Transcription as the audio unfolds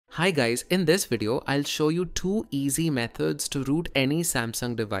Hi guys, in this video, I'll show you two easy methods to root any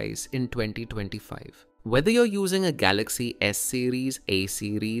Samsung device in 2025. Whether you're using a Galaxy S series, A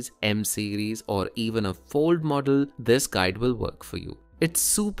series, M series, or even a Fold model, this guide will work for you. It's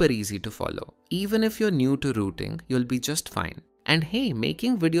super easy to follow. Even if you're new to rooting, you'll be just fine. And hey,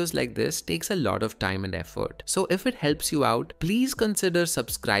 making videos like this takes a lot of time and effort. So if it helps you out, please consider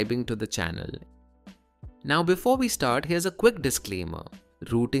subscribing to the channel. Now before we start, here's a quick disclaimer.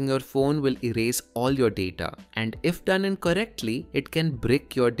 Rooting your phone will erase all your data, and if done incorrectly, it can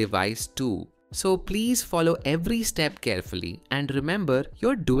brick your device too. So please follow every step carefully, and remember,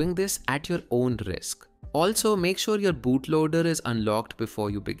 you're doing this at your own risk. Also, make sure your bootloader is unlocked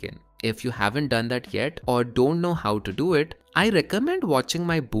before you begin. If you haven't done that yet or don't know how to do it, I recommend watching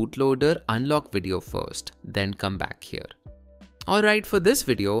my bootloader unlock video first, then come back here. Alright, for this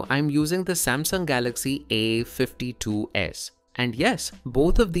video, I'm using the Samsung Galaxy A52s. And yes,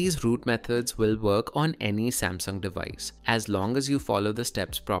 both of these root methods will work on any Samsung device, as long as you follow the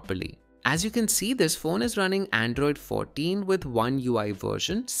steps properly. As you can see, this phone is running Android 14 with One UI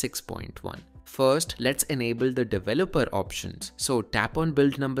version 6.1. First, let's enable the developer options. So tap on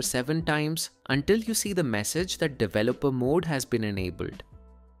build number 7 times until you see the message that developer mode has been enabled.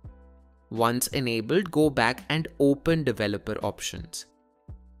 Once enabled, go back and open developer options.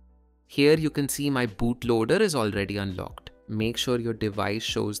 Here you can see my bootloader is already unlocked. Make sure your device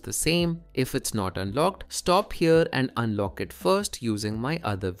shows the same. If it's not unlocked, stop here and unlock it first using my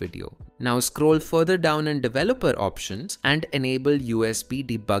other video. Now scroll further down in developer options and enable USB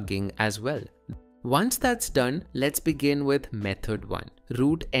debugging as well. Once that's done, let's begin with method 1.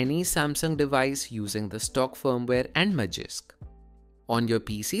 Root any Samsung device using the stock firmware and Magisk. On your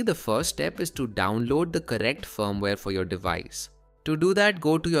PC, the first step is to download the correct firmware for your device. To do that,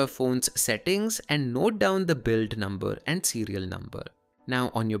 go to your phone's settings and note down the build number and serial number. Now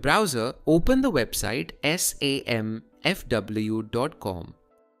on your browser, open the website samfw.com.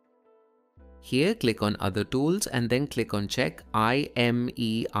 Here click on Other Tools and then click on Check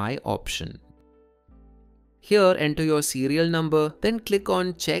IMEI option. Here enter your serial number, then click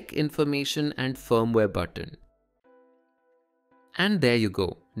on Check Information and Firmware button. And there you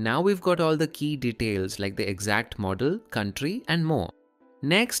go. Now we've got all the key details like the exact model, country, and more.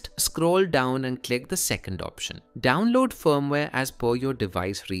 Next, scroll down and click the second option. Download firmware as per your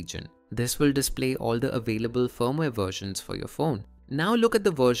device region. This will display all the available firmware versions for your phone. Now look at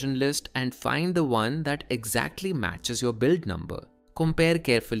the version list and find the one that exactly matches your build number. Compare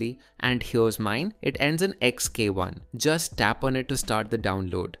carefully, and here's mine. It ends in XK1. Just tap on it to start the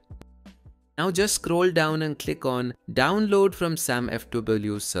download. Now just scroll down and click on Download from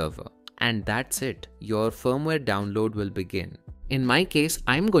SamFW server. And that's it. Your firmware download will begin. In my case,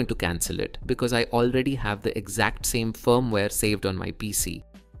 I'm going to cancel it because I already have the exact same firmware saved on my PC.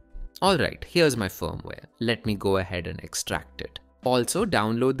 Alright, here's my firmware. Let me go ahead and extract it. Also,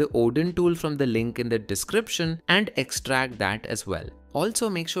 download the Odin tool from the link in the description and extract that as well. Also,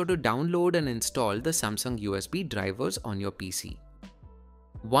 make sure to download and install the Samsung USB drivers on your PC.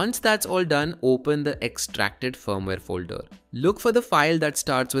 Once that's all done, open the extracted firmware folder. Look for the file that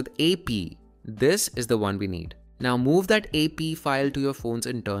starts with AP. This is the one we need. Now move that AP file to your phone's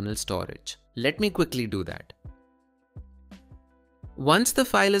internal storage. Let me quickly do that. Once the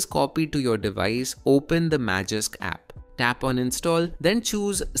file is copied to your device, open the Magisk app. Tap on Install, then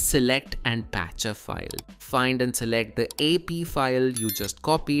choose Select and Patch a file. Find and select the AP file you just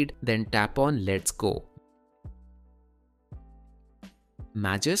copied, then tap on Let's Go.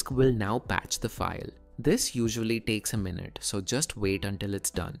 Magisk will now patch the file. This usually takes a minute, so just wait until it's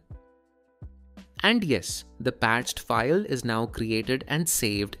done. And yes, the patched file is now created and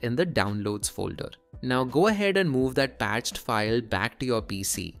saved in the Downloads folder. Now go ahead and move that patched file back to your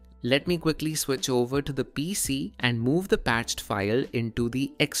PC. Let me quickly switch over to the PC and move the patched file into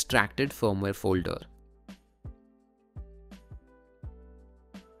the extracted firmware folder.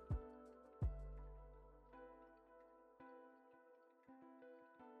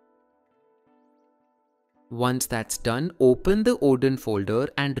 Once that's done, open the Odin folder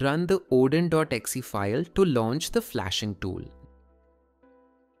and run the odin.exe file to launch the flashing tool.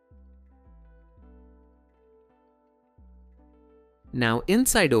 Now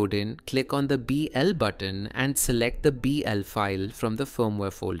inside Odin, click on the BL button and select the BL file from the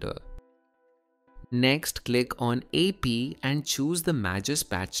firmware folder. Next, click on AP and choose the Magisk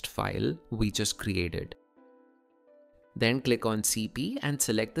patched file we just created. Then click on CP and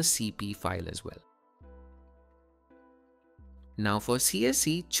select the CP file as well. Now for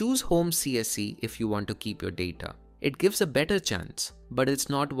CSE, choose Home CSE if you want to keep your data. It gives a better chance, but it's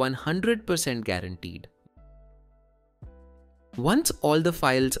not 100% guaranteed. Once all the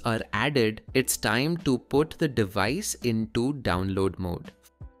files are added, it's time to put the device into download mode.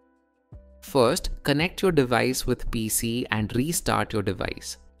 First, connect your device with PC and restart your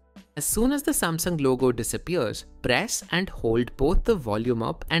device. As soon as the Samsung logo disappears, press and hold both the volume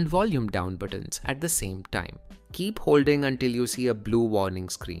up and volume down buttons at the same time. Keep holding until you see a blue warning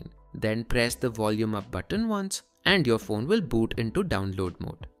screen. Then press the volume up button once and your phone will boot into download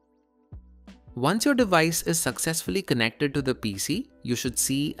mode. Once your device is successfully connected to the PC, you should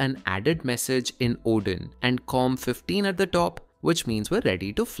see an added message in Odin and COM15 at the top, which means we're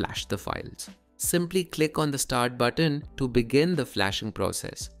ready to flash the files. Simply click on the start button to begin the flashing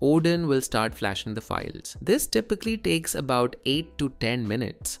process. Odin will start flashing the files. This typically takes about 8 to 10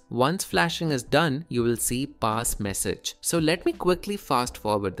 minutes. Once flashing is done, you will see pass message. So let me quickly fast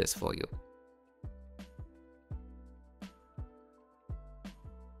forward this for you.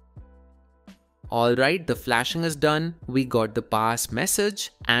 Alright, the flashing is done. We got the pass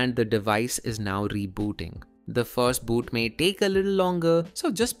message and the device is now rebooting. The first boot may take a little longer,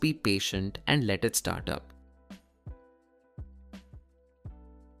 so just be patient and let it start up.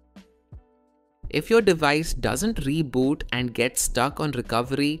 If your device doesn't reboot and gets stuck on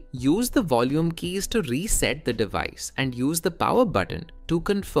recovery, use the volume keys to reset the device and use the power button to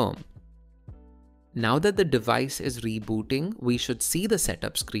confirm. Now that the device is rebooting, we should see the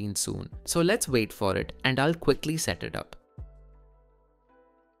setup screen soon. So let's wait for it and I'll quickly set it up.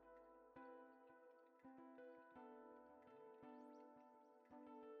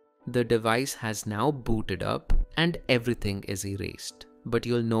 The device has now booted up and everything is erased. But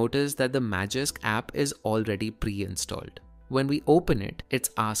you'll notice that the Magisk app is already pre-installed. When we open it, it's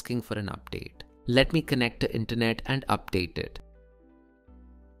asking for an update. Let me connect to internet and update it.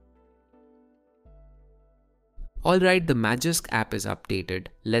 Alright, the Magisk app is updated.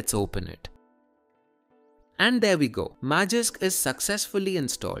 Let's open it. And there we go. Magisk is successfully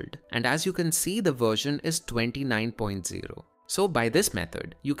installed. And as you can see, the version is 29.0. So by this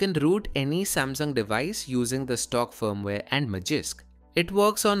method, you can root any Samsung device using the stock firmware and Magisk. It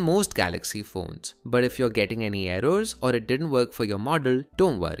works on most Galaxy phones, but if you're getting any errors or it didn't work for your model,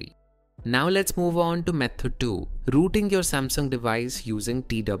 don't worry. Now let's move on to method 2, rooting your Samsung device using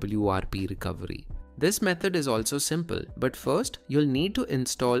TWRP recovery. This method is also simple, but first you'll need to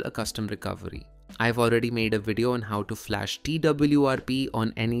install a custom recovery. I've already made a video on how to flash TWRP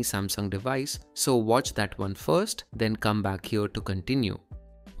on any Samsung device, so watch that one first, then come back here to continue.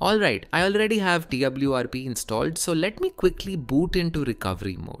 Alright, I already have TWRP installed, so let me quickly boot into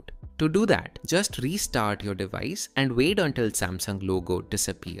recovery mode. To do that, just restart your device and wait until Samsung logo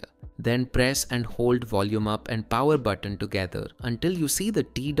disappear. Then press and hold volume up and power button together until you see the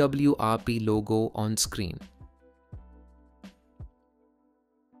TWRP logo on screen.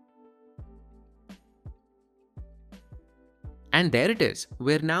 And there it is.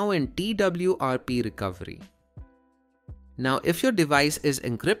 We're now in TWRP recovery. Now, if your device is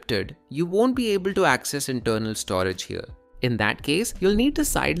encrypted, you won't be able to access internal storage here. In that case, you'll need to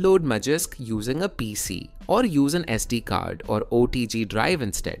sideload Magisk using a PC or use an SD card or OTG drive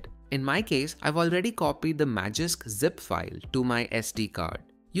instead. In my case, I've already copied the Magisk zip file to my SD card.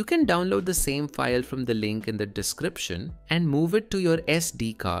 You can download the same file from the link in the description and move it to your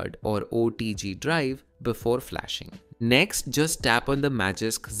SD card or OTG drive before flashing. Next, just tap on the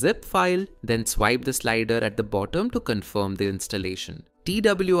Magisk zip file, then swipe the slider at the bottom to confirm the installation.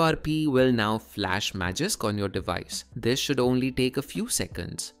 TWRP will now flash Magisk on your device. This should only take a few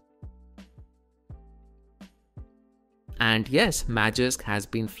seconds. And yes, Magisk has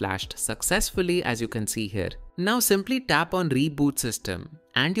been flashed successfully, as you can see here. Now simply tap on Reboot System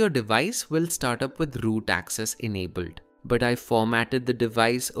and your device will start up with root access enabled. But I formatted the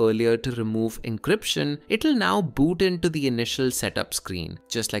device earlier to remove encryption. It'll now boot into the initial setup screen,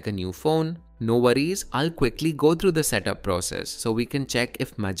 just like a new phone. No worries, I'll quickly go through the setup process so we can check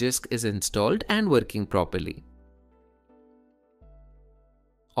if Magisk is installed and working properly.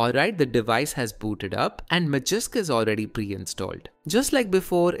 Alright, the device has booted up and Magisk is already pre-installed. Just like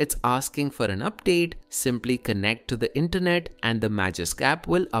before, it's asking for an update. Simply connect to the internet and the Magisk app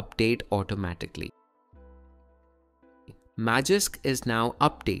will update automatically. Magisk is now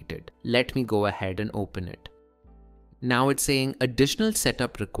updated. Let me go ahead and open it. Now it's saying additional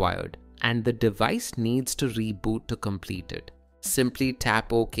setup required and the device needs to reboot to complete it. Simply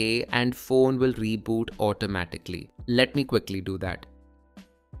tap OK and phone will reboot automatically. Let me quickly do that.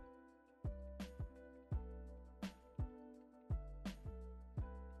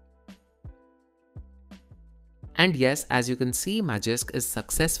 And yes, as you can see, Magisk is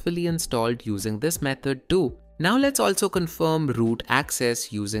successfully installed using this method too. Now let's also confirm root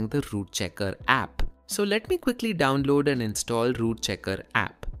access using the root checker app. So let me quickly download and install Root Checker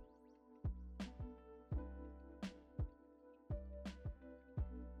app.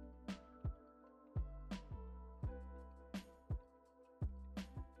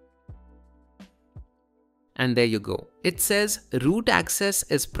 And there you go. It says root access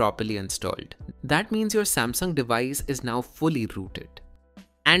is properly installed. That means your Samsung device is now fully rooted.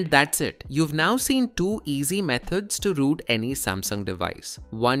 And that's it. You've now seen two easy methods to root any Samsung device.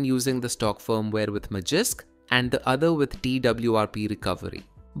 One using the stock firmware with Magisk and the other with TWRP recovery.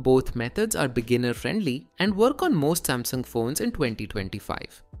 Both methods are beginner friendly and work on most Samsung phones in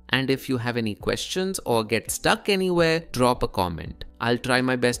 2025. And if you have any questions or get stuck anywhere, drop a comment. I'll try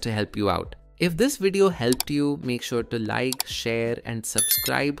my best to help you out. If this video helped you, make sure to like, share and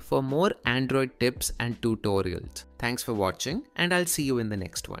subscribe for more Android tips and tutorials. Thanks for watching and I'll see you in the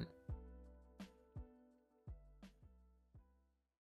next one.